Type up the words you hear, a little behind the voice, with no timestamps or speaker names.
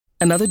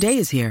Another day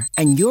is here,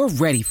 and you're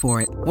ready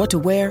for it. What to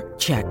wear?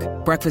 Check.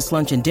 Breakfast,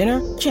 lunch, and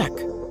dinner? Check.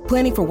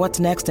 Planning for what's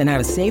next and how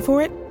to save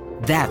for it?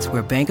 That's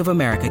where Bank of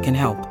America can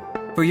help.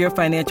 For your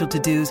financial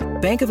to-dos,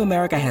 Bank of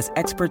America has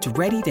experts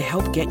ready to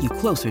help get you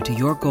closer to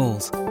your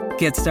goals.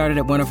 Get started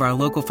at one of our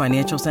local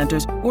financial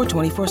centers or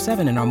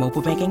 24/7 in our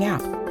mobile banking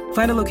app.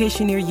 Find a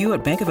location near you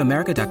at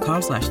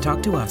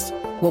bankofamerica.com/talktous.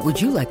 What would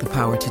you like the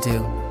power to do?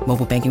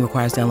 Mobile banking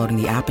requires downloading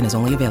the app and is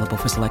only available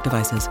for select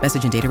devices.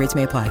 Message and data rates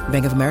may apply.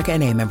 Bank of America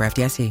N.A., member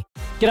FDIC.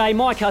 G'day,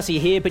 Mike Hussey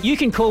here, but you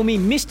can call me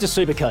Mr.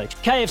 Supercoach.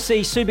 KFC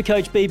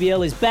Supercoach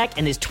BBL is back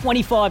and there's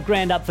 25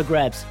 grand up for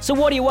grabs. So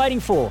what are you waiting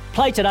for?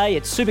 Play today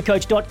at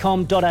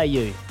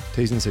supercoach.com.au.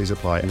 T's and C's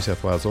apply. New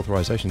South Wales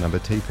authorisation number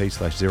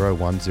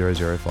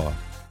TP/01005.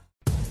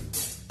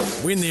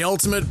 Win the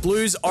ultimate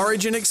Blues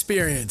Origin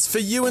experience for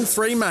you and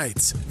three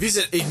mates.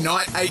 Visit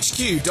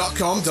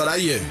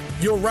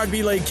ignitehq.com.au. Your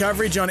rugby league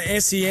coverage on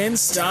SEN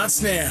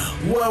starts now.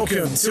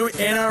 Welcome to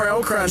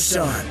NRL Crunch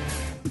Time.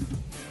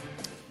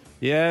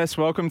 Yes,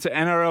 welcome to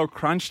NRL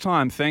Crunch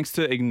Time. Thanks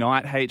to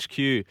Ignite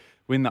HQ.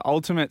 Win the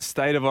ultimate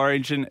State of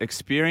Origin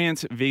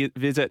experience.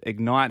 Visit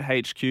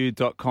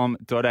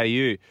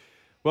ignitehq.com.au.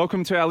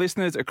 Welcome to our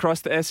listeners across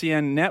the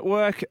SEN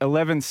network,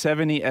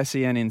 1170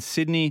 SEN in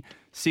Sydney,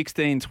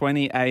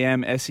 1620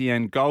 AM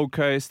SEN Gold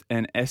Coast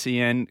and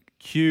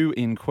SENQ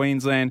in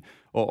Queensland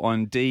or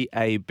on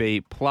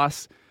DAB+.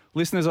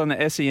 Listeners on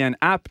the SEN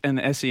app and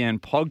the SEN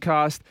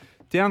podcast,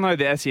 download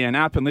the SEN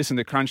app and listen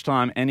to Crunch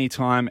Time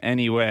anytime,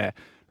 anywhere.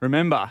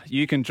 Remember,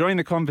 you can join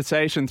the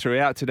conversation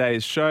throughout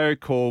today's show.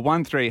 Call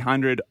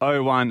 1300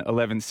 01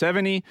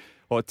 1170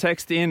 or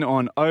text in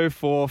on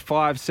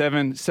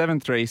 0457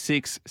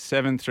 736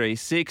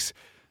 736.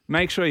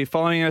 Make sure you're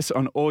following us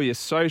on all your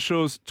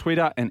socials,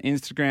 Twitter and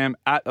Instagram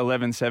at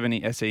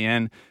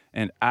 1170SEN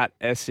and at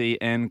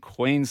SEN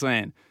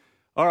Queensland.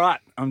 All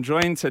right, I'm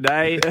joined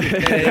today.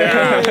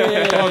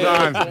 Well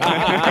done.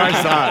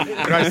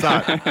 Great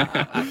start.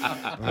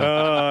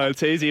 Oh,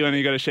 it's easy when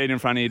you've got a sheet in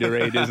front of you to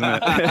read, isn't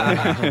it?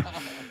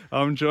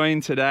 I'm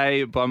joined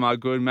today by my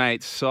good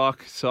mate,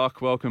 Sock.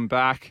 Sock, welcome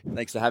back.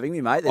 Thanks for having me,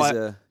 mate.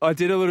 I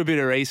did a little bit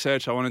of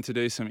research. I wanted to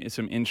do some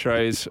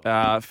intros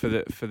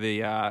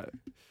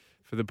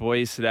for the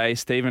boys today.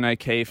 Stephen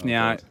O'Keefe.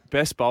 Now,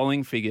 best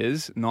bowling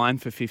figures, 9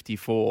 for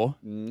 54.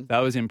 That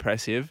was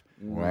impressive.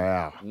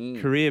 Wow.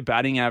 Career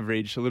batting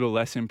average, a little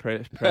less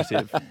impressive.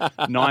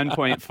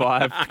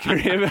 9.5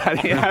 career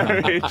batting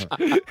average.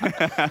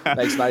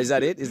 Thanks, mate. Is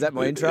that it? Is that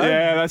my intro?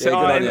 Yeah, that's it. Good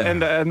on you.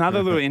 And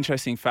another little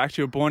interesting fact,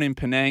 you were born in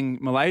Penang,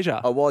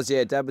 Malaysia. I was,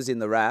 yeah. Dad was in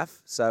the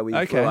RAF, so we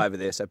flew over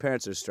there. So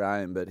parents are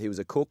Australian, but he was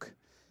a cook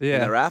in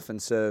the RAF and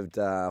served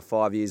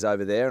 5 years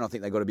over there. And I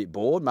think they got a bit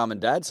bored, mum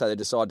and dad, so they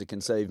decided to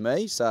conceive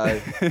me.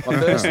 So my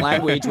first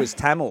language was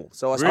Tamil.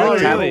 So I spoke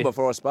Tamil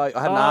before I spoke.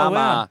 I had an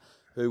ama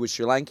who was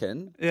Sri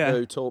Lankan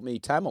who taught me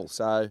Tamil.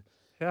 So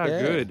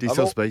good. Do you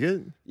still speak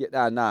it?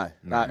 Yeah, no.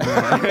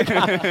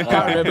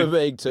 Can't remember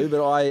being two,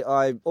 but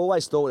I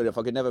always thought that if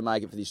I could never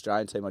make it for the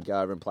Australian team, I'd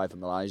go over and play for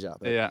Malaysia.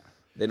 But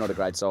they're not a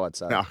great side,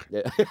 so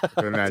Can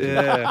imagine.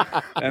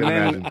 Yeah. And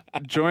then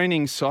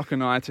joining Sock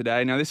and I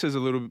today. Now, this is a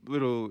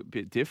little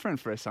bit different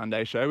for a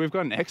Sunday show. We've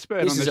got an expert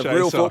on the show. This is a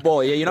real Sock.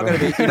 football. Yeah, you're not going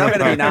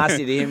to be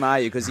nasty to him,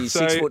 are you? Because he's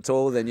 6 foot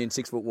taller than you and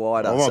 6 foot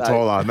wider. I'm not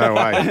taller. No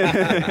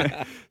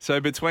way. So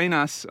between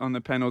us on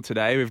the panel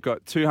today, we've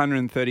got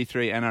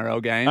 233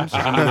 NRL games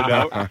under the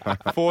belt,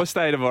 4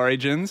 State of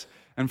Origins,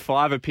 and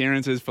 5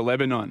 appearances for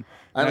Lebanon.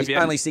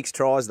 Only 6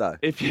 tries, though.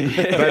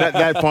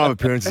 that 5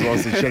 appearances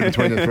was the shit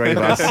between the three of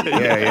us.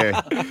 Yeah.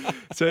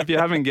 So if you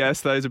haven't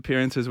guessed, those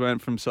appearances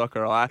weren't from Sock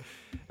or I.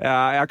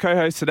 Our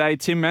co-host today,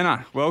 Tim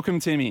Menner. Welcome,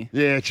 Timmy.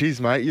 Yeah,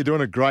 cheers, mate. You're doing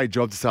a great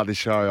job to start this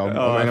show. I'm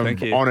honoured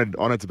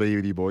to be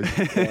with you boys.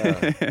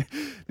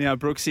 Now,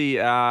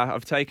 Brooksy,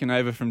 I've taken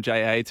over from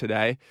JA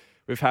today.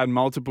 We've had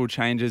multiple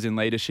changes in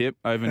leadership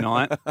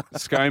overnight.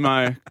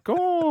 ScoMo,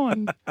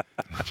 gone.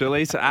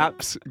 Jaleesa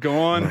Apps,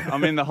 gone.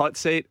 I'm in the hot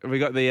seat. We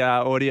got the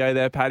audio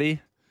there,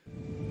 Paddy.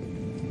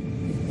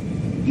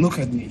 Look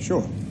at me,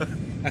 sure.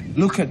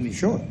 Look at me,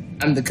 sure.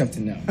 I'm the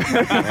captain now.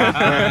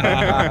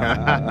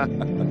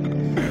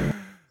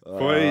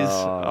 Boys,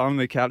 I'm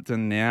the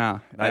captain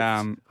now.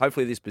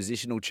 Hopefully this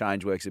positional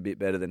change works a bit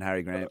better than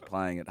Harry Grant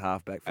playing at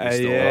halfback for the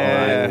Storm.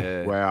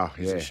 Yeah. Wow,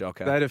 It's a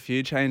shocker. They had a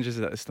few changes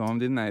at the Storm,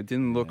 didn't they? It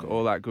didn't look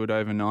all that good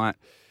overnight.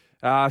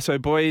 So,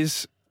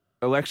 boys,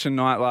 election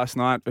night last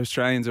night,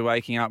 Australians are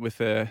waking up with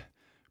a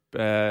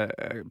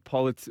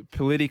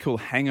political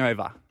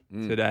hangover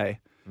today.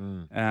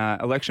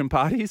 Election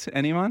parties,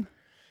 anyone?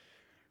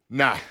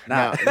 Nah.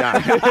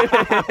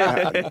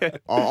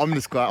 I'm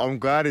just glad. I'm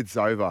glad it's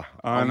over.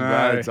 I'm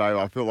glad it's over.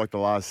 I feel like the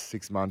last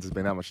 6 months has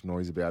been that much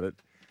noise about it.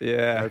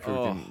 Yeah. Hopefully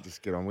we can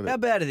just get on with it. How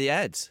bad are the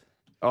ads?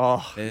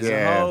 Oh, There's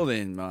a hole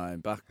in my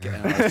bucket.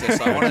 It's just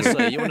like,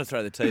 honestly, you want to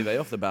throw the TV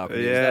off the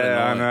balcony.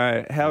 yeah, I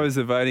know. How was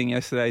the voting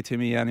yesterday,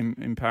 Timmy, out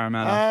in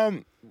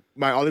Parramatta?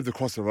 Mate, I lived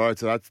across the road,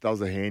 so that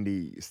was a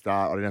handy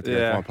start. I didn't have to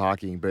go find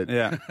parking. But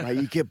mate,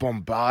 you get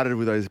bombarded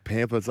with those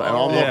pamphlets. And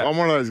I'm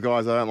one of those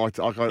guys. I don't like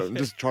to. I'm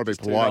just trying to be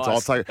polite.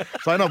 Nice. So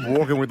I end up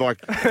walking with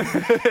like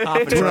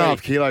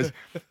 2.5 kilos.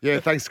 Yeah,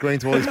 thanks, Green,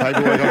 to all these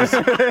paperwork.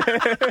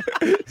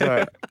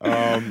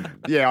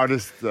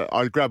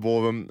 I grabbed all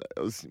of them.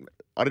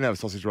 I didn't have a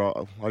sausage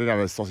roll. I didn't have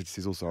a sausage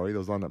sizzle, sorry. There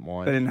was none at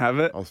mine. They didn't have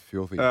it? I was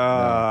filthy.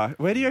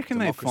 Where do you reckon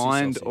they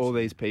find sausage. all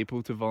these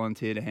people to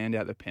volunteer to hand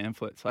out the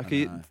pamphlets? Like,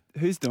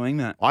 who's doing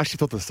that? I actually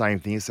thought the same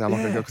thing.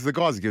 Because the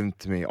guys are giving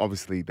to me,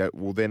 obviously, their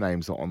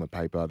name's not on the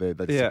paper.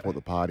 They support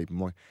the party.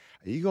 I'm like,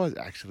 are you guys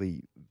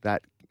actually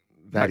that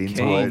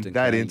into it?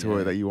 That into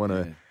it that you want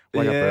to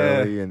wake up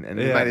early? And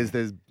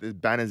there's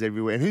banners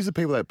everywhere. And who's the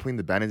people that are putting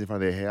the banners in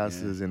front of their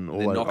houses and all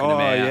that? Knocking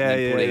them out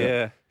and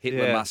putting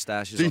Hitler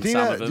mustaches on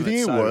some of them. Do you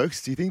think it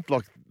works? Do you think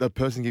like the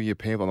person giving you a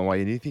pamphlet on the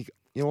way in, do you think,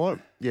 you know what?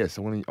 Yes,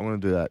 I want to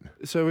do that.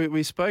 So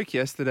we spoke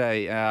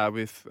yesterday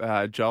with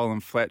Joel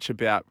and Fletch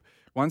about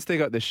once they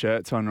got the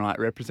shirts on right,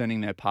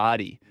 representing their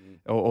party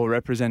or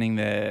representing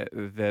their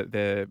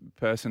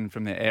person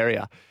from their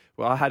area.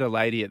 Well, I had a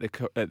lady at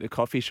the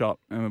coffee shop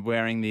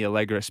wearing the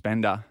Allegra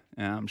Spender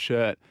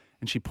shirt,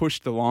 and she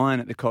pushed the line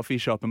at the coffee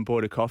shop and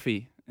bought a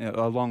coffee,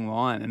 a long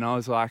line, and I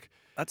was like,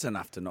 that's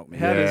enough to knock me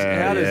out.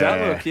 How does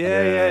that look?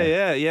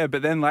 Yeah.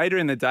 But then later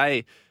in the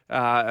day,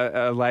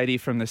 a lady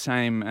from the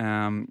same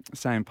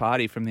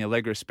party from the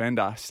Allegra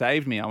Spender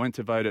saved me. I went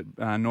to vote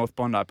at North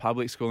Bondi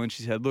Public School, and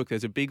she said, look,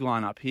 there's a big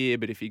line up here,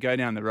 but if you go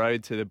down the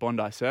road to the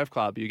Bondi Surf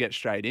Club, you get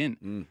straight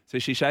in. So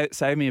she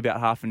saved me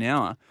about half an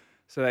hour.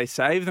 So they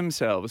save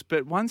themselves.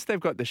 But once they've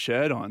got the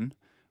shirt on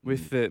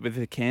with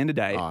the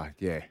candidate,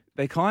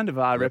 they kind of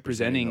are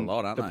representing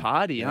the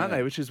party, aren't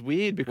they? Which is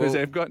weird because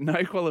they've got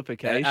no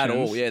qualifications. At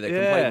all, they're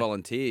complete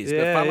volunteers.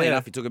 But funnily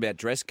enough, you talk about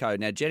dress code.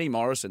 Now, Jenny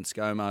Morrison,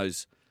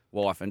 ScoMo's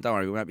wife, and don't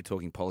worry, we won't be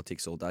talking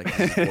politics all day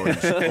because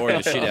it's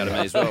boring the shit out of me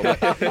as well.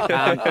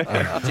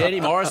 But, Jenny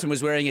Morrison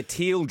was wearing a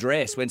teal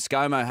dress when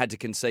ScoMo had to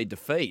concede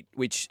defeat,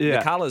 which the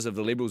colours of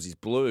the Liberals is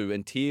blue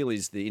and teal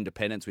is the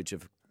independents, which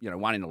have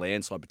won in a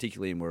landslide,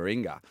 particularly in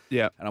Warringah.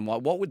 Yeah. And I'm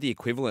like, what would the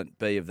equivalent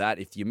be of that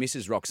if your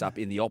missus rocks up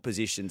in the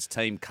opposition's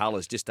team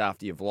colours just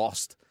after you've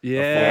lost the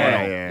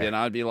final? Yeah.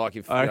 It'd be like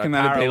if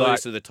Poopy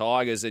lose to the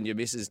Tigers and your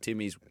missus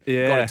Timmy's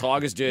got a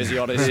Tigers jersey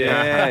on us.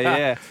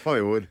 Yeah.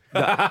 Probably would.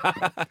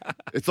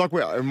 It's like,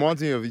 it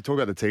reminds me of, you talk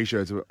about the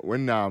T-shirts,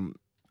 when, I'm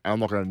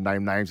not going to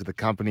name names of the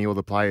company or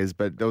the players,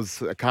 but there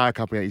was a car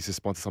company that used to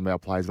sponsor some of our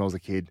players when I was a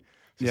kid.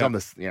 So some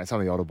of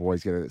the older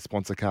boys get a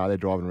sponsor car, they're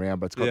driving around,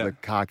 but it's got the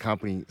car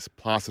company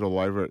plastered all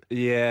over it.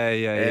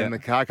 And the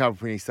car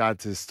company started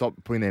to stop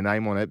putting their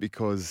name on it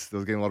because there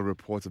was getting a lot of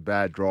reports of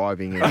bad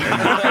driving and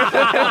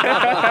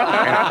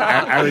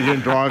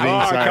arrogant driving.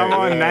 Come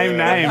on, name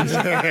names.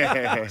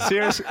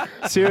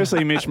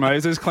 Seriously, Mitch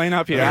Moses, clean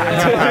up your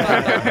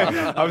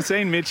act. I've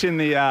seen Mitch in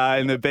the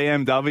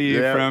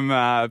BMW from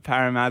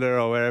Parramatta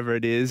or wherever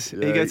it is.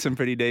 He gets some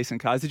pretty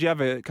decent cars. Did you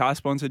have a car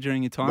sponsor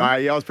during your time?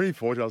 I was pretty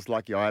fortunate. I was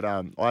lucky. I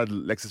had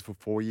Lexus for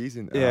 4 years,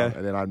 and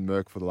then I had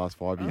Merc for the last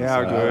 5 years.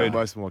 How good.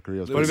 Most of my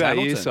career. What about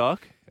you,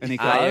 Sock? Any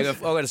cars?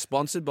 I got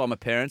sponsored by my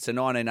parents, a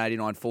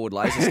 1989 Ford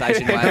Laser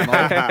Station lane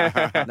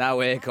model. No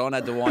aircon,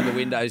 had to wind the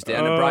windows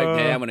down. It broke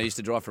down when I used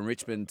to drive from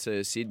Richmond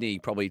to Sydney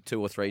probably 2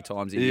 or 3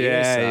 times a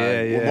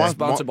year. Well,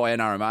 sponsored by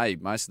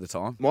NRMA most of the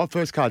time. My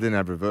first car didn't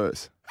have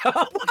reverse.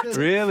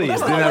 Really? It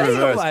didn't have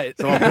reverse.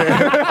 So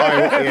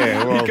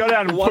you got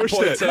out and pushed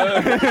it.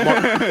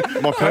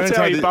 My parents That's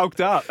how he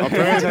bulked up. My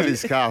parents had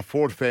this car,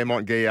 Ford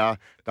Fairmont GR.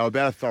 They were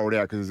about to throw it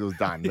out because it was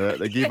done.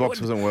 The gearbox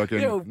wasn't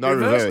working. No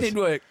reverse. Didn't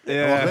work.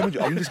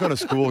 I'm just going to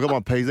school. I got my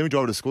P's. Let me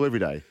drive to school every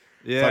day.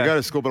 Yeah. So I go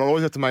to school, but I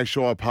always have to make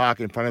sure I park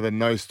in front of a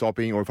no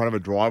stopping or in front of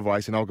a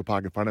driveway so no one can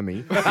park in front of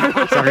me. So I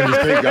can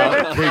just keep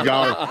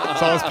going.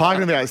 So I was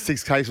parking about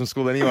 6 k's from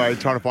school anyway,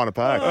 trying to find a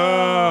park.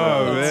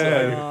 Oh,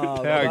 man.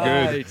 How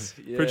good.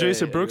 Yeah,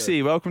 Producer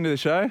Brooksy, welcome to the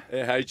show.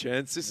 Yeah, hey,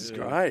 gents. This is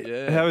great.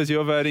 Yeah. How was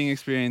your voting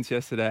experience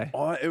yesterday?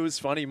 It was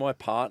funny. My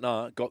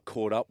partner got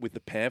caught up with the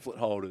pamphlet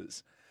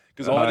holders.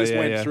 Because I just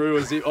went through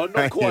as if,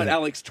 not quite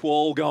Alex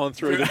Twall going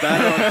through the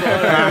banner on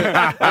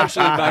Friday,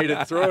 actually made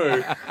it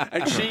through.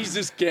 And she's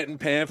just getting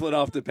pamphlet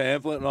after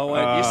pamphlet. And I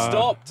went, you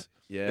stopped.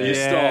 You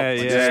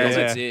stopped.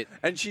 That's it.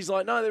 And she's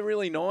like, no, they're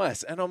really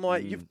nice. And I'm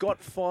like, you've got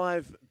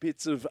 5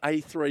 bits of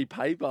A3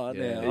 paper now. And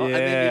then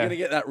you're going to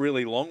get that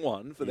really long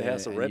one for the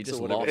House of Reps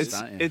or whatever.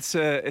 It's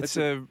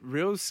a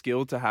real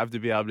skill to have to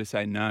be able to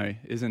say no,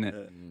 isn't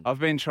it? I've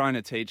been trying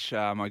to teach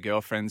my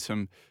girlfriend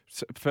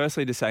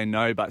firstly to say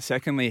no, but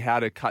secondly, how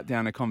to cut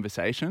down a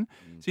conversation.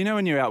 So,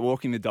 when you're out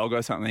walking the dog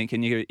or something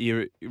and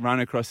you run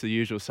across the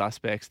usual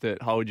suspects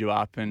that hold you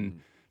up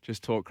and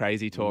just talk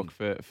crazy talk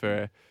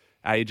for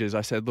ages. I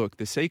said, look,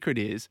 the secret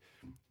is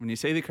when you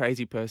see the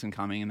crazy person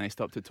coming and they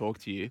stop to talk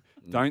to you,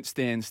 don't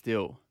stand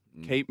still.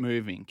 Keep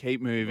moving.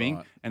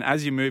 Right. And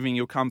as you're moving,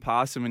 you'll come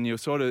past them and you'll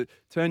sort of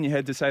turn your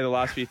head to say the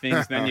last few things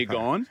and then you're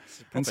gone.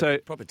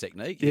 Proper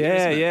technique.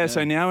 Yeah.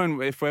 So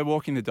now if we're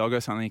walking the dog or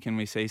something and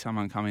we see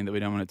someone coming that we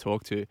don't want to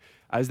talk to,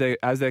 as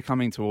they're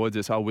coming towards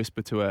us, I'll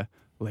whisper to her,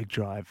 Leg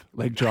drive,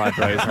 Rose. Leg drive.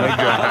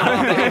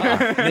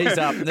 Knees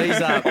up,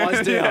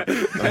 eyes down.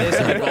 There's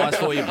some advice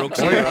for you, Brooks.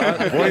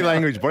 Body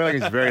language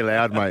is very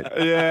loud, mate.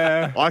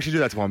 Yeah. I actually do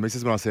that to my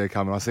missus when I see her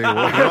coming. I see her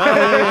walking.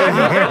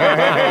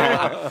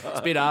 It's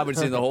a bit hard when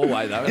it's in the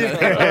hallway, though.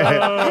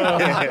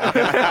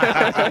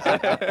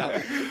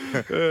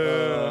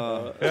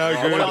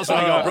 What else have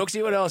we got,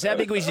 Brooksy? What else? How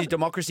big was your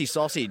democracy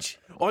sausage?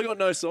 I got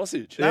no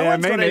sausage. Yeah, No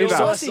one's me got any neither.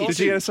 sausage. Did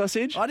you get a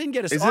sausage? I didn't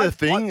get a Is sausage. it a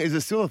thing? Is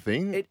it still a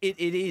thing? It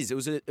is.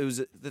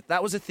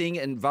 That was a thing,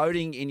 and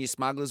voting in your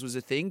smugglers was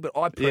a thing. But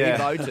I Yeah.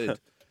 pre-voted,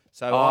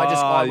 so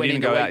I you went didn't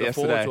in go the out week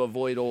before yesterday. to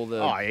avoid all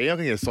the. Oh, yeah, you're not going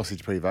to get a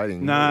sausage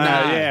pre-voting. No,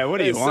 yeah. What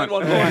do you Send want?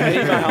 one by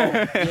email.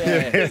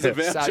 Yeah, a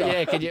voucher. so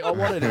yeah, could you? I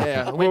wanted.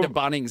 Yeah, I went to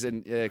Bunnings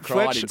and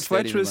cried instead.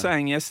 Fletch was in the-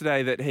 saying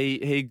yesterday that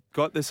he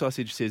got the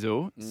sausage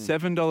sizzle,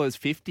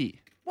 $7.50.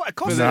 What it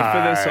For cost? the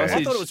I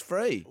sausage. thought it was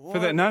free. For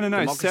the, no,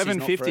 Democracy's not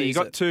 $7.50. free, He is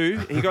got it? two.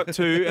 He got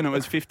two, and it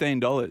was $15.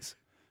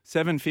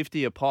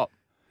 $7.50 a pop.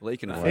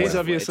 Leaking He's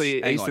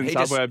obviously Hang on, eastern he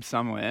just- suburbs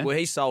somewhere. Well,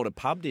 he sold a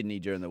pub, didn't he,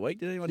 during the week?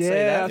 Did anyone see Yeah,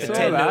 that? I For saw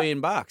 $10 that. million.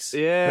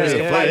 Yeah, He's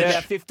yeah, paid yeah.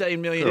 about $15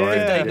 million,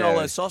 Yeah.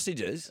 $15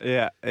 sausages.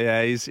 Yeah,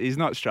 he's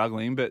not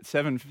struggling, but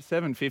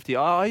 $7.50.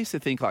 Oh, I used to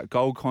think like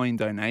gold coin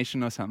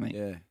donation or something.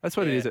 Yeah. That's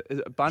what it is. Is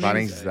it Bunnings?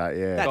 Bunnings is that,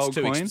 yeah. That's Gold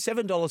too coin?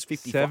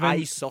 $7.50 for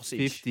a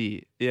sausage.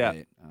 $7.50. Yeah.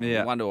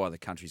 I wonder why the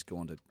country's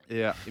gone to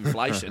Yeah.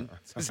 inflation.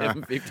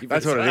 $7.50.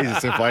 That's what it is.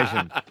 It's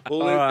inflation.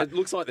 Well, it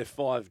looks like they're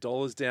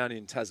 $5 down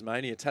in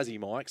Tasmania. Tassie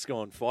Mike's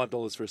gone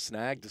 $5 for a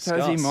snag.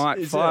 Discuss. Tassie Mike,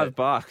 Is $5. it?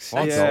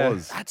 $5. Yeah.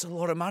 That's a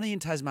lot of money in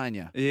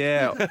Tasmania.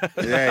 Yeah.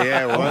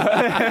 Yeah, what?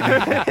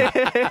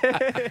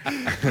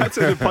 That's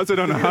a deposit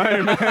on a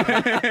home.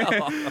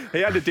 He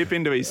had to dip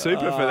into his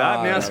super for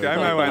that. Now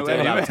ScoMo won't let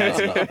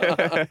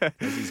him.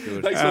 This is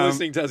good. Thanks for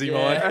listening, Tassie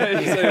Mike.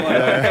 See you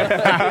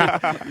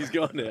later. He's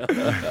gone now.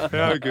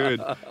 Oh, good.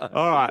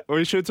 All right,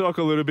 we should talk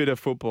a little bit of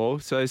football.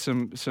 So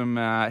some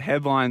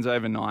headlines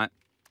overnight.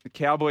 The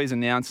Cowboys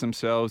announced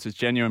themselves as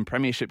genuine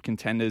premiership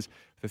contenders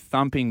with a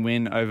thumping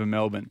win over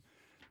Melbourne.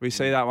 We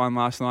see that one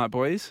last night,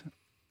 boys?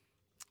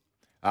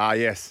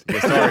 Yes. Yeah,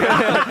 sorry.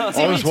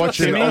 I was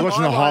watching the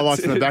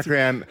highlights in the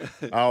background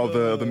of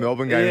the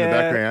Melbourne game in the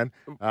background.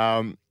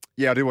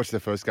 I did watch the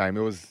first game.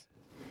 It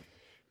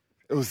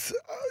was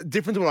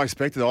different to what I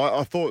expected.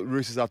 I thought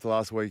Roosters after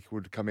last week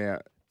would come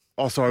out.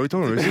 Oh, sorry, we're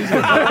talking Roosters.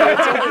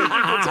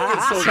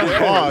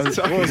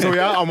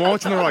 I'm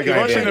watching the right game.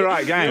 You're watching the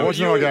right game. I'm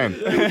watching the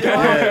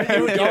right game.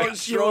 You were going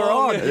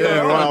strong. Yeah,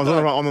 right. I was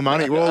on the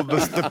money. Well,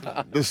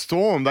 the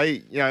Storm, I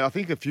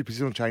think a few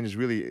positional changes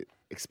really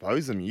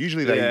exposed them.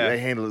 Usually they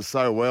handle it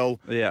so well.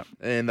 Yeah.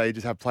 And they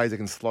just have players that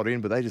can slot in,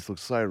 but they just look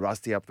so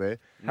rusty up there.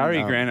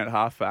 Harry Grant at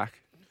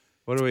halfback.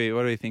 What do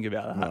we think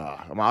about that?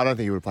 I don't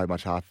think he would have played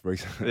much half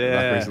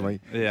recently.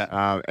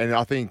 Yeah. And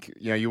I think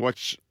you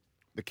watch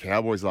the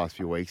Cowboys the last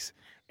few weeks,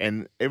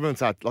 and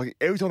everyone's like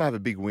every time they have a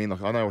big win.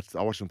 Like I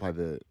watched them play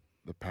the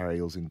Para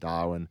Eels in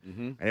Darwin,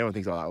 and everyone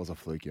thinks that was a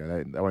fluke.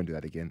 They won't do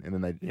that again. And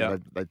then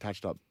they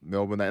touched up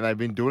Melbourne, and they've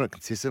been doing it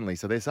consistently.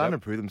 So they're starting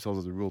to prove themselves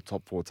as a real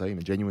top 4 team,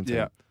 a genuine team.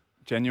 Yeah.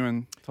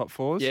 Genuine top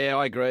fours. Yeah,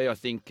 I agree. I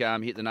think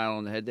hit the nail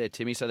on the head there,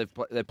 Timmy. So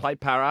they've played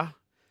Para.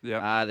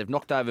 Yeah. They've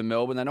knocked over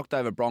Melbourne. They knocked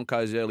over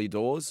Broncos early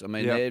doors. I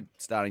mean, they're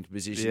starting to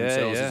position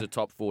themselves as a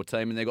top 4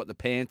 team, and they've got the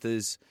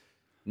Panthers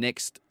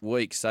next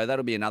week. So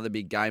that'll be another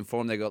big game for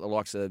them. They've got the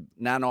likes of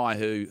Nanai,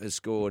 who has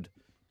scored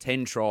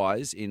 10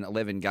 tries in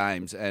 11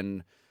 games,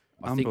 and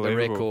I think the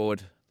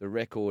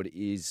record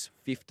is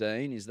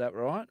 15. Is that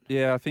right?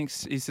 Yeah, I think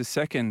he's the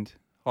second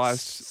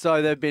highest.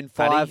 So there have been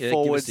Paddy, 5 give us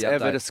forwards the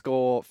ever update. to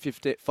score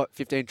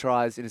 15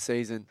 tries in a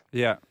season.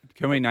 Yeah.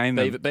 Can we name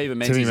them? Beaver Timmy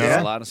Menzies is Manor?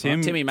 the latest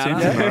one. Timmy Manor.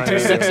 Manor.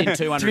 6 in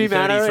Timmy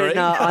Manor 233. in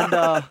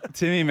under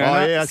Timmy Oh,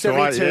 Manor. yeah, that's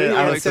right. 72,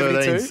 Yeah, under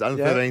 72. 13,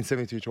 under 13,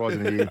 72 tries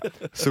in a year.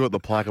 Still got the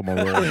plaque on my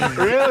wall.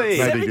 Really?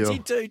 No big deal.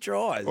 72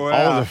 tries. Wow.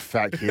 I was a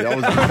fat kid.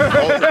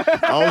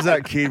 I was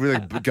that kid with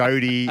a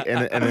goatee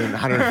and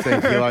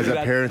 115 kilos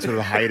that parents would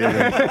have hated.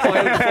 And,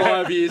 Played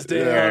 5 years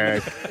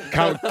down.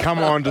 yeah, come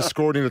on, just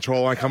scored in the try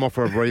line, come off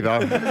for a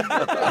breather.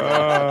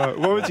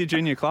 What was your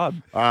junior club?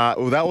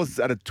 Well, that was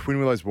at a Twin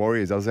Willows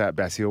Warriors. I was at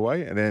Bassio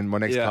Way, and then my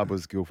next club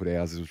was Guildford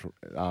Owls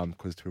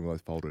because Twin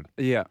Willows folded.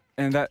 Yeah.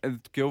 And that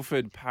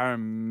Guildford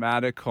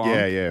Parramatta comp.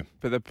 Yeah.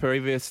 But the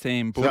previous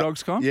team,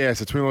 Bulldogs comp? Yeah,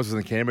 so Twin Willows was in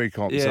the Canterbury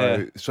comp.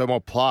 Yeah. So my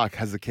plaque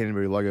has the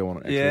Canterbury logo on it.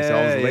 Actually. Yeah, So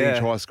I was the leading yeah.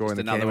 try scorer in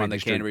Just the another Canterbury one the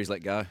district. Canterbury's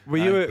let go. Were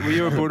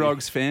you a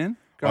Bulldogs fan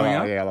growing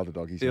up? Yeah, I love the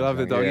doggies. Do you love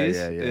the doggies?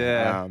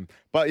 Yeah.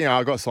 But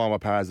I got signed by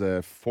Para as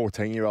a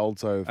 14-year-old,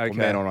 so from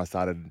then on I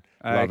started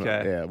loving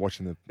it. Yeah,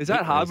 watching the. Is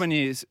that hard when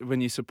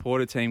you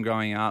support a team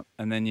growing up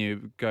and then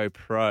you go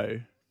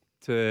pro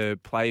to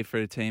play for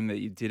a team that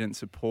you didn't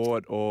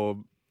support, or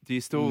do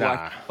you still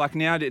like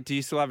now? Do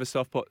you still have a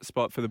soft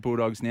spot for the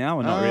Bulldogs now,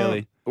 or not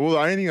really? Well, the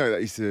only thing that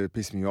used to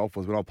piss me off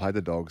was when I played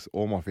the Dogs.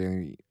 All my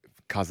family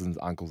cousins,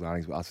 uncles,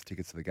 aunties would ask for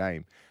tickets to the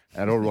game.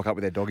 And they'd all rock up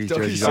with their doggies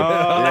jerseys.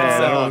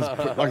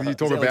 Oh, Like you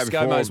talk about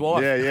before. ScoMo's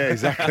wife. Yeah,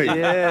 exactly.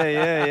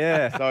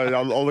 yeah. So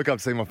I'll look up,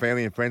 see my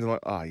family and friends. I'm like,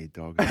 oh, you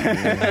dog.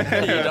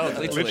 Your dog,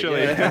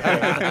 literally.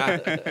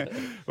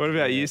 What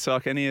about you,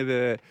 Sock? Any of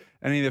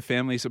the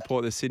family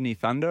support the Sydney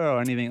Thunder or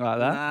anything like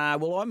that?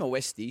 Well, I'm a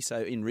Westie,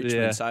 so in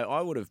Richmond, so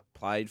I would have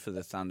played for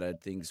the Thunder had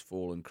things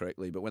fallen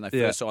correctly. But when they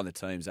first signed the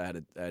teams, they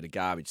had a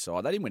garbage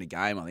side. They didn't win a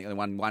game, I think. They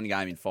won one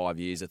game in 5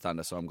 years, the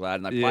Thunder, so I'm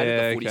glad. And they played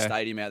at the footy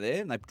stadium out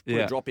there, and they put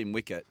a drop-in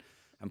wicket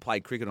and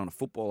played cricket on a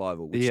football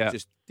oval, which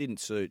just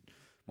didn't suit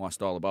my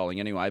style of bowling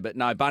anyway. But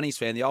no, Bunnies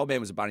fan. The old man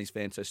was a Bunnies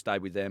fan, so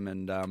stayed with them.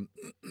 And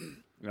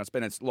it's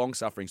been a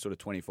long-suffering sort of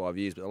 25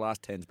 years, but the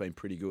last 10's been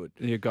pretty good.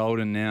 You're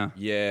golden now.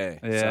 Yeah.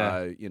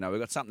 So, we've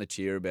got something to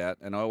cheer about.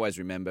 And I always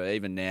remember,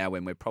 even now,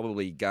 when we're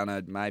probably going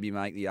to maybe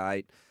make the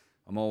 8,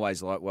 I'm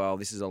always like, well,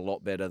 this is a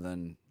lot better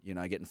than,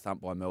 getting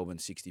thumped by Melbourne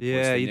 60 points.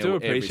 Yeah, you do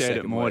appreciate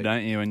it more,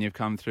 don't you, when you've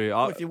come through?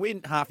 Well, if you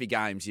win half your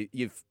games,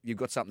 you've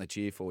got something to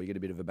cheer for. You get a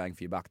bit of a bang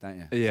for your buck, don't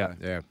you? Yeah.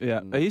 So,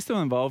 yeah. Are you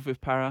still involved with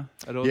Para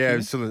at all? Yeah,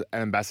 I'm still an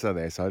ambassador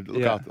there. So I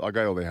go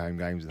to all their home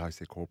games and host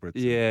their corporates.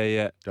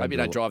 Yeah. Hope you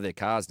don't drive their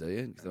cars, do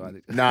you?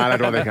 No, I don't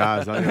drive their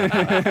cars.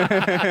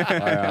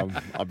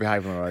 I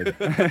behave on the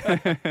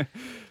road.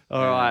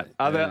 All right.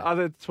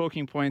 Other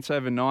talking points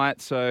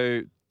overnight.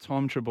 So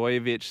Tom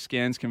Trbojevic,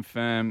 scans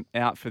confirm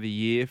out for the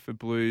year for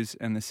Blues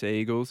and the Sea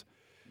Eagles.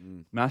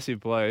 Massive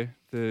blow.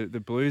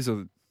 The Blues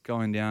are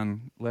going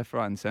down left,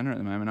 right and centre at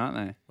the moment, aren't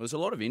they? Well, there's a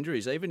lot of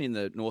injuries, even in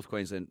the North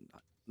Queensland.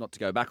 Not to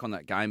go back on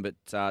that game, but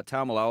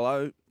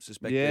Taumalolo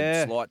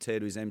suspected slight tear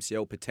to his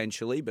MCL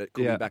potentially, but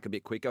could be back a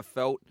bit quicker.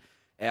 Felt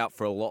out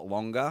for a lot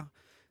longer.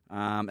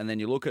 And then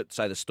you look at,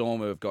 say, the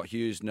Storm, who have got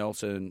Hughes,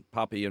 Nelson,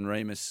 Puppy and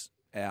Remus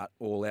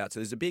all out. So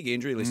there's a big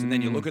injury list. And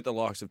then you look at the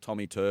likes of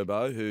Tommy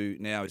Turbo, who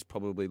now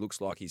probably looks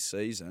like his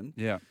season.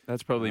 Yeah,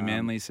 that's probably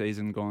Manly's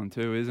season gone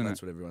too, isn't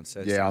That's what everyone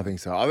says. Yeah, I think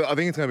so. I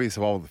think it's going to be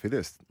survival of the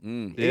fittest.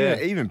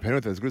 Even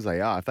Penrith, as good as they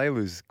are, if they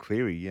lose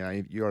Cleary, you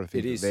got to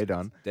think that they're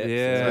done.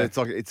 Yeah.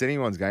 So it's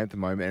anyone's game at the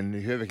moment,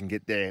 and whoever can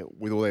get there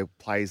with all their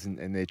players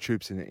and their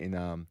troops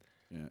in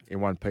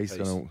one piece is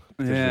going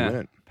to win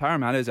it.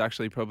 Parramatta's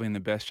actually probably in the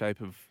best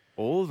shape of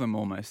all of them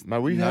almost. Mate,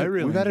 we've had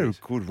a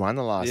good run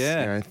the last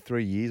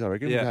 3 years, I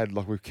reckon. Yeah.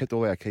 We've kept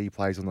all our key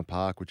players on the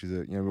park, which is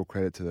a real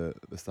credit to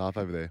the staff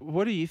over there.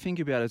 What do you think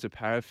about, as a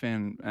Para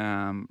fan,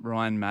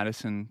 Ryan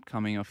Madison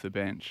coming off the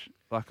bench?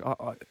 Like,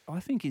 I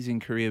think he's in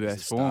career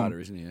best form. Starter,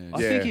 isn't he? Yeah. I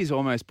think he's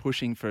almost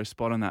pushing for a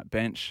spot on that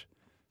bench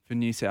for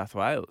New South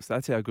Wales.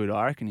 That's how good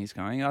I reckon he's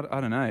going.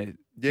 I don't know.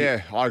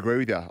 Yeah, I agree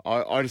with you.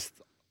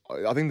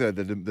 I think the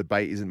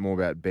debate isn't more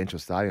about bench or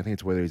starting. I think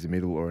it's whether he's a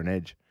middle or an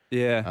edge.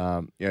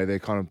 Yeah. They're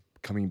kind of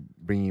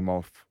bringing him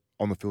off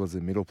on the field as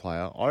a middle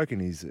player. I reckon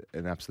he's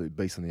an absolute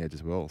beast on the edge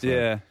as well. So,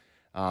 yeah.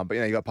 But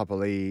you got Papa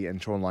Lee and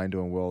Sean Lane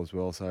doing well as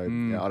well. So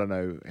I don't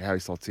know how he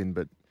slots in,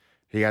 but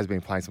he has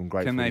been playing some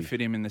great. Can footy. they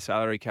fit him in the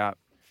salary cap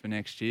for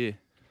next year?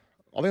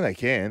 I think they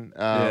can.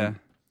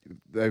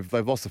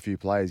 They've lost a few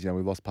players.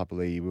 We've lost Papa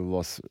Lee, we've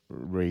lost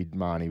Reid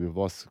Marnie, we've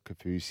lost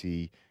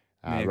Kafusi,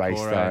 Ray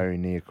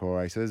Stone, Nia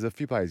Corey. So there's a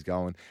few players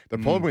going. The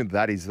problem with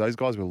that is those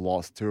guys were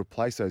lost. To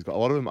replace those guys, a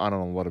lot of them aren't on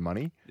a lot of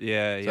money.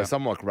 Yeah. So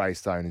someone like Ray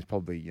Stone is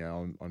probably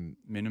on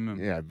minimum.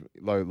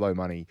 Low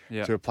money.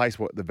 Yeah. To replace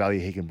what the value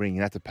he can bring,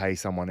 you have to pay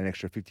someone an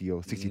extra $50,000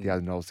 or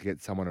 $60,000 to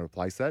get someone to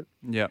replace that.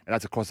 Yeah. And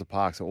that's across the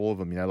park. So all of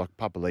them, like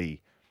Papa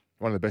Lee,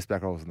 one of the best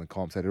back rollers in the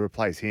comp. So to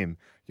replace him,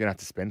 you're gonna have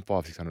to spend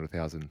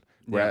 $500,000-$600,000.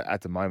 Where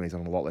at the moment he's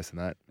on a lot less than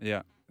that.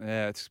 Yeah.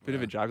 Yeah. It's a bit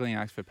of a juggling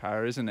act for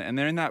Para, isn't it? And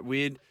they're in that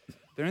weird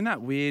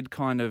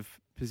kind of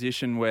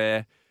position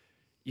where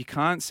you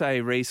can't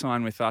say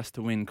re-sign with us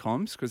to win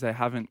comps because they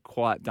haven't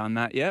quite done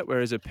that yet.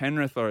 Whereas a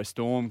Penrith or a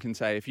Storm can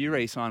say, if you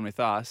re-sign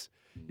with us,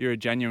 you're a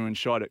genuine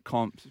shot at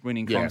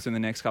winning comps in the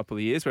next couple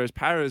of years. Whereas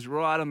Para's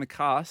right on the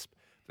cusp.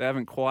 They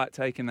haven't quite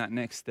taken that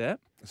next step.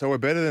 So we're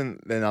better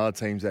than other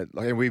teams that,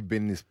 and we've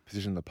been in this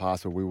position in the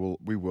past where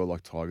we were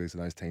like Tigers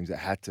and those teams that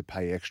had to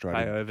pay extra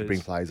to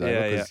bring players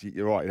over. Because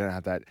you're right, you don't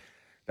have that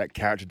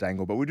character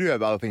dangle. But we do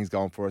have other things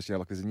going for us.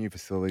 There's a new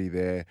facility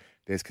there.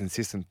 There's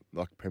consistent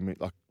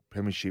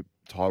premiership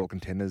title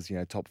contenders.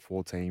 Top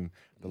 4 team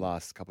the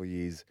last couple of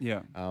years.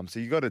 Yeah. So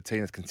you got a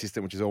team that's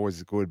consistent, which is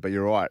always good. But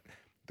you're right,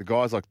 the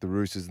guys like the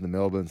Roosters and the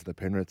Melbournes and the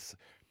Penriths,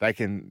 they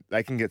can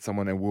get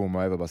someone and woo them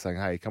over by saying,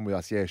 hey, come with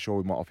us. Yeah, sure,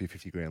 we might offer you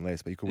 $50,000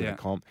 less, but you could win a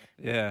comp.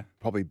 Yeah.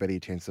 Probably better your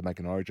chance to make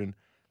an Origin.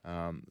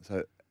 When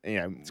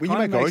you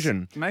make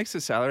Origin, makes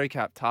the salary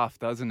cap tough,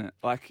 doesn't it?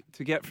 Like,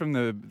 to get from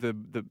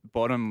the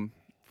bottom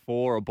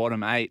 4 or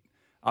bottom 8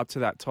 up to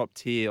that top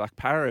tier, like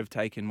Para have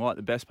taken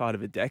the best part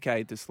of a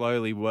decade to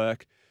slowly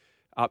work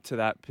up to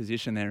that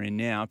position they're in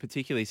now,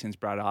 particularly since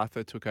Brad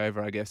Arthur took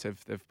over. I guess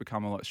they've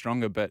become a lot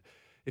stronger. But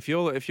if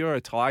you're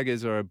a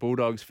Tigers or a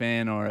Bulldogs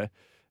fan or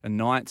a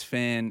Knights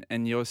fan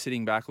and you're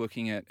sitting back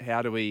looking at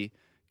how do we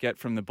get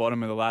from the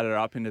bottom of the ladder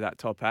up into that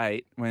top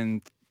 8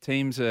 when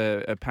teams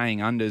are paying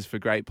unders for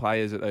great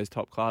players at those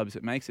top clubs,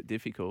 it makes it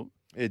difficult.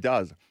 It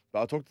does.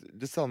 But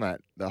just on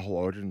that whole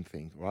Origin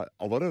thing, right?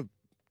 A lot of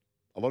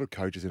a lot of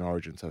coaches in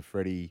Origin, so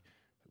Freddie,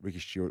 Ricky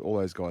Stewart, all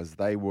those guys,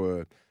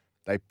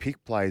 they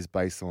pick players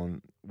based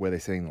on where they're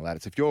sitting in the ladder.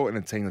 So if you're in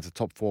a team that's a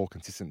top 4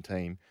 consistent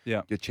team,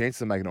 your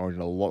chances of making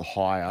Origin are a lot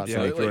higher.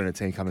 So if you're in a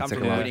team coming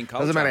second round,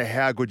 doesn't matter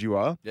how good you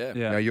are. Yeah.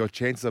 You know, your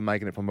chances of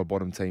making it from a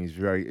bottom team is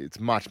it's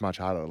much, much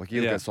harder. Like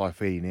you look at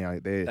Saifidi now,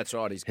 that's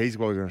right. He's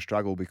probably going to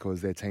struggle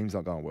because their team's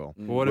not going well.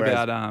 What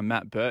about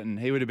Matt Burton?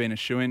 He would have been a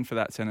shoo-in for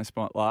that centre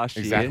spot last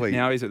year.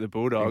 Now he's at the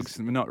Bulldogs,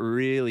 and we're not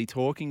really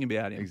talking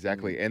about him.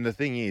 Exactly. And the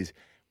thing is,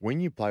 when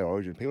you play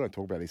Origin, people don't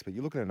talk about this, but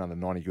you're looking at another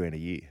 90 grand a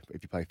year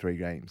if you play 3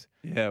 games.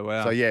 Yeah,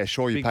 wow. So yeah,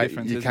 sure, you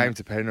came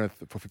to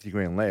Penrith for 50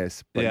 grand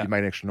less, but you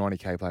made an extra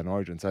 90k playing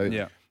Origin.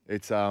 So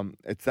it's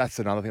that's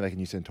another thing they can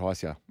use to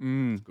entice you.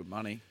 It's good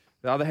money.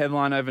 The other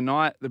headline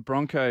overnight: the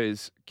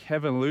Broncos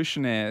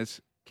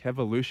Kevolutionaires,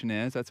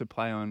 that's a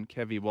play on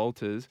Kevy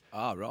Walters.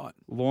 Ah, right.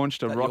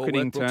 Launched a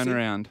rocketing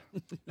turnaround.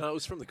 No, it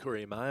was from the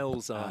Courier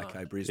Mails.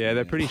 Okay, Brisbane. Yeah,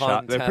 they're pretty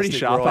sharp. They're pretty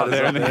sharp up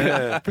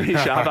there. Pretty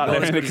sharp up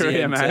there in the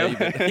Courier Mail.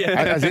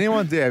 Has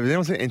anyone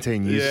seen NT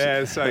News?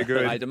 Yeah, it's so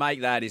good. Hey, to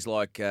make that is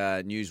like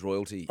news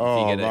royalty. If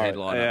you get a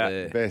headline up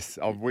there. Best.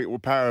 We'll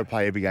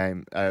play every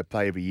game,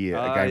 play every year,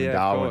 a game in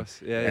Darwin.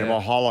 And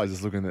my highlight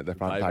is looking at the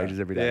front pages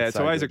every day. Yeah, it's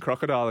always a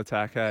crocodile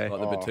attack, hey?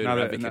 Like the Batuta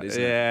advocate,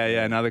 isn't it?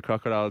 Yeah, another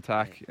crocodile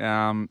attack.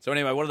 So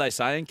anyway, what are they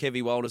saying?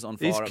 Kevy Walters on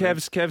fire.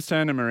 Kev's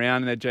turned them around,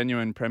 and they're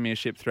genuine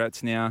premiership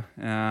threats now.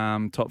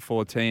 Top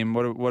 4 team.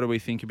 What do we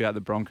think about the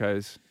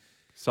Broncos?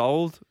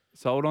 Sold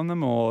on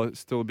them, or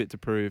still a bit to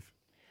prove?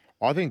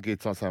 I think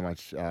it's not so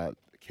much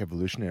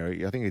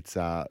Kevolutionary. I think it's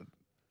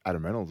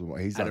Adam Reynolds.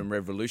 He's Adam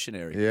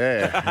Revolutionary.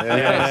 Yeah.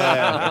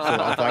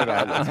 I'll take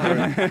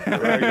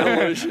that.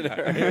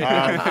 Revolutionary.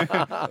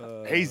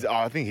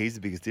 I think he's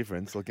the biggest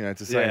difference. Look,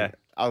 to say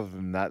other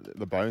than that,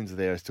 the bones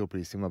there are still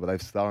pretty similar, but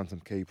they've started on some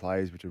key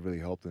plays which have really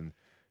helped. And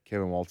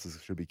Kevin Walters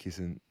should be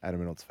kissing Adam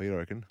Reynolds' feet, I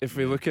reckon. If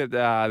we look at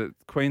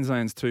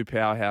Queensland's 2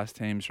 powerhouse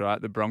teams,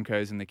 right, the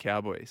Broncos and the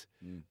Cowboys,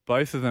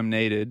 both of them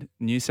needed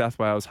New South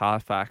Wales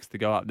halfbacks to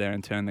go up there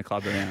and turn the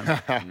club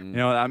around. You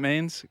know what that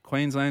means?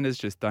 Queenslanders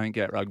just don't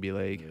get rugby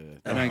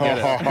league. They don't get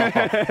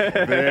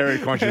it. Very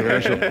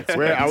controversial.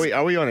 Where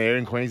are we on air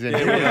in Queensland?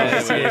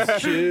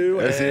 SESQ.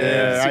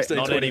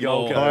 1620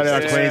 Gold Coast.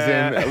 Our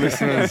Queensland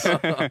listeners,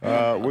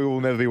 we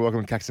will never be welcome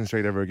on Caxton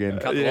Street ever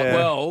again.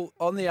 Well,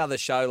 on the other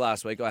show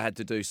last week, I had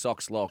to do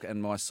Sox Lock,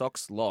 and my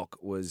Sox Lock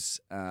was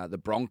the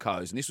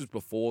Broncos, and this was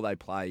before they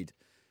played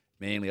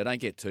Manly. I don't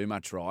get too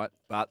much right,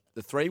 but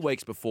the 3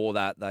 weeks before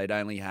that, they'd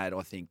only had,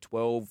 I think,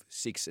 12,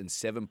 6 and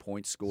 7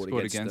 points scored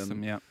against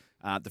them.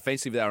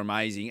 Defensively, they were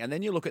amazing. And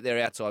then you look at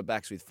their outside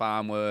backs with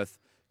Farnworth,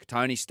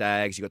 Tony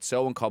Staggs, you've got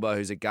Selwyn Cobbo,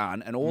 who's a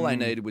gun, and all they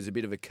needed was a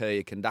bit of a key,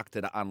 a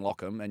conductor to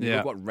unlock them. And you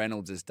look what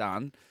Reynolds has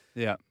done.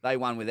 Yeah, they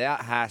won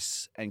without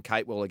Haas and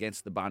Catewell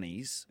against the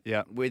Bunnies.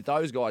 Yeah, with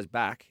those guys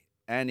back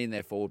and in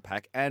their forward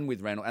pack, and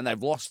with Reynolds, and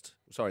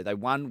they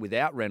won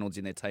without Reynolds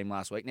in their team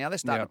last week. Now they're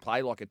starting to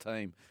play like a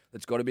team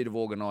that's got a bit of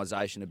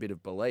organisation, a bit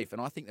of belief,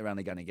 and I think they're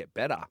only going to get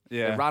better.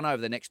 Yeah. The run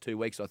over the next 2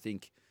 weeks, I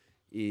think,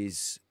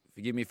 is,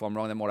 forgive me if I'm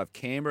wrong, they might have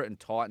Canberra and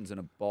Titans and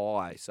a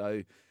bye.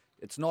 So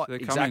it's not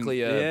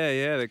exactly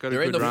they've got a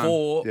good in the run.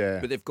 4,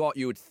 but they've got,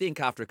 you would think,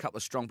 after a couple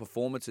of strong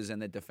performances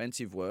and their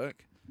defensive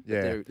work,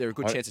 they're a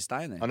good chance of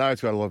staying there. I know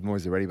it's got a lot of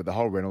noise already, but the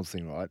whole Reynolds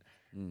thing, right?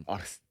 I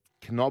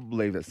cannot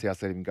believe that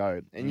South let him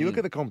go. And you look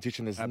at the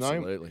competition, there's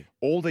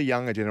all the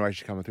younger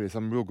generation coming through. There's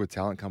some real good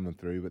talent coming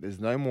through, but there's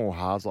no more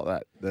halves like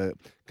that. The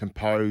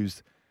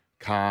composed,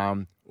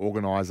 calm,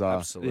 organiser.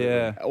 Absolutely.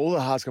 Yeah. All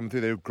the halves coming through,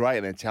 they're great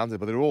and they're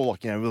talented, but they're all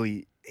like,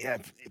 really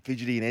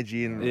fidgety and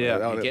edgy. And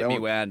you get me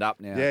wound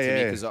up now,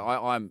 because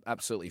I'm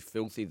absolutely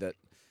filthy that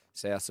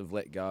Souths have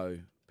let go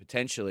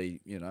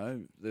potentially,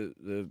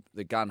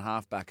 the gun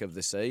halfback of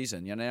the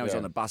season. Now he's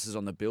on the buses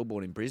on the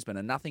billboard in Brisbane,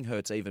 and nothing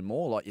hurts even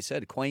more. Like you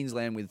said,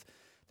 Queensland with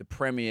the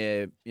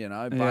premier,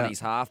 Bunnies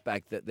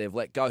halfback that they've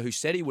let go, who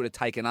said he would have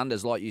taken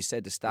unders, like you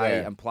said, to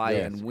stay and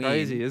play and win.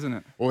 Crazy, isn't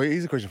it? Well,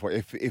 here's a question for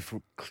you. If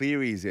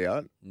Cleary's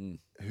out,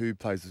 who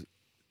plays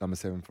number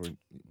 7 for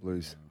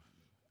Blues?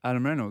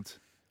 Adam Reynolds.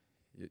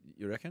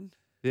 You reckon?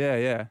 Yeah.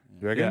 You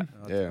reckon?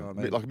 Yeah.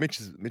 Like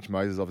Mitch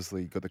Moses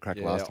obviously got the crack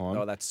last time.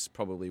 Oh, that's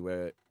probably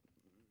where...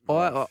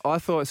 I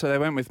thought so. They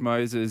went with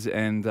Moses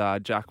and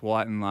Jack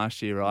Whiten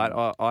last year,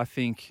 right? I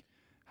think,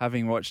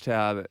 having watched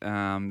how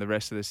the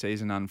rest of the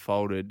season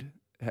unfolded,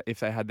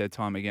 if they had their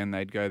time again,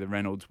 they'd go the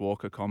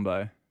Reynolds-Walker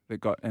combo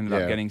that ended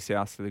up getting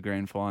South to the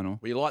grand final.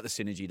 Well, you like the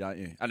synergy, don't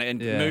you? And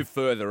move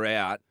further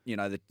out,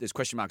 there's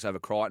question marks over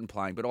Crichton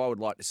playing, but I would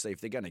like to see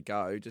if they're going to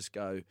go, just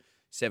go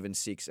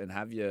 7-6 and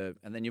have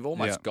and then you've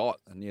almost got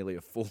nearly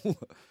a full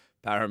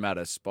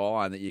Parramatta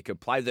spine that you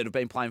could play, that have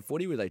been playing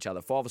footy with each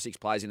other, 5 or 6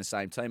 players in the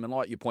same team. And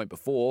like your point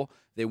before,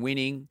 they're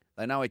winning.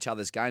 They know each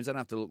other's games. They don't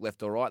have to look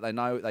left or right. They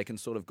know they can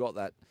sort of got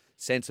that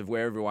sense of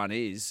where everyone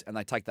is, and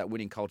they take that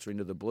winning culture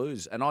into the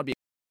Blues. And I'd be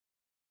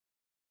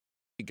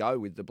go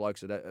with the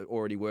blokes that are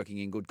already working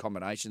in good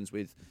combinations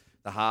with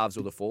the halves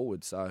or the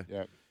forwards. So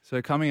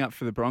So coming up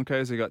for the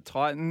Broncos, they got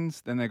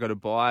Titans, then they got a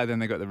bye, then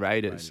they got the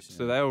Raiders.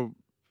 So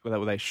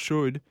they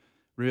should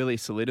really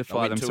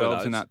solidify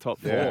themselves in that top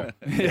four.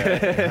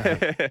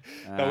 Yeah.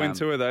 They'll win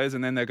 2 of those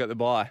and then they've got the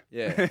bye.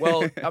 Yeah.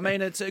 Well, I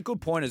mean, it's a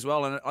good point as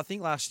well. And I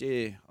think last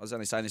year, I was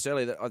only saying this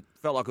earlier, that I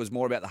felt like it was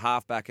more about the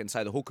halfback and,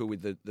 say, the hooker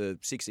with the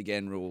 6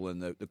 again rule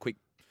and the quick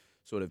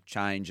sort of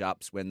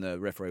change-ups when the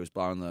referee was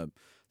blowing the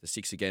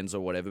 6 agains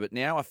or whatever. But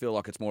now I feel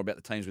like it's more about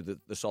the teams with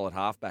the solid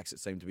halfbacks that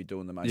seem to be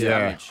doing the most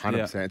damage.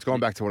 100%. It's gone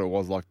back to what it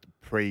was like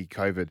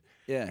pre-COVID.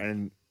 Yeah.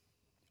 And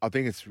I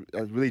think it's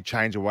really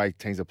changed the way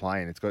teams are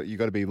playing. You've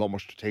got to be a lot more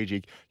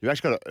strategic. You've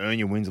actually got to earn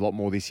your wins a lot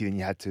more this year than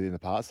you had to in the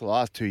past. The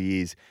last 2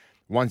 years,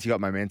 once you got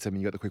momentum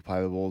and you got the quick play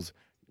of the balls,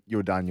 you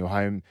were done, you're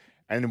home.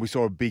 And then we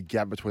saw a big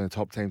gap between the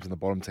top teams and the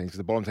bottom teams because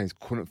the bottom teams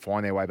couldn't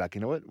find their way back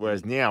into it.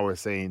 Whereas now we're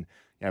seeing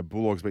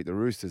Bulldogs beat the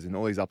Roosters and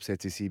all these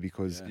upsets this year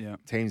because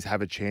teams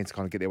have a chance to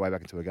kind of get their way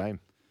back into a game.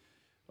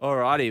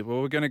 Alrighty,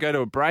 well, we're going to go to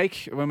a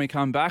break. When we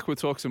come back, we'll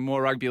talk some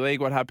more rugby league,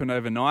 what happened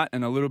overnight,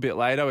 and a little bit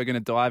later, we're going to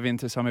dive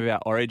into some of our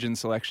Origin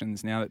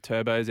selections now that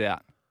Turbo's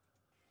out.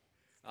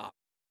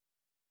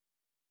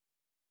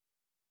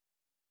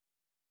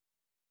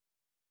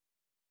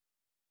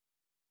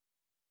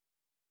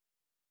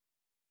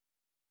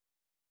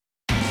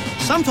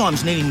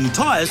 Sometimes needing new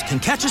tyres can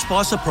catch us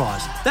by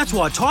surprise. That's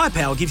why Tyre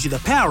Power gives you the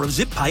power of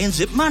Zip Pay and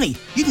Zip Money.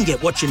 You can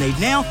get what you need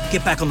now,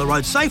 get back on the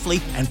road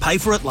safely and pay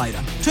for it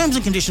later. Terms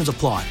and conditions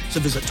apply. So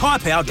visit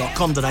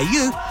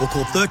tyrepower.com.au or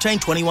call 13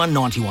 21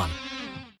 91.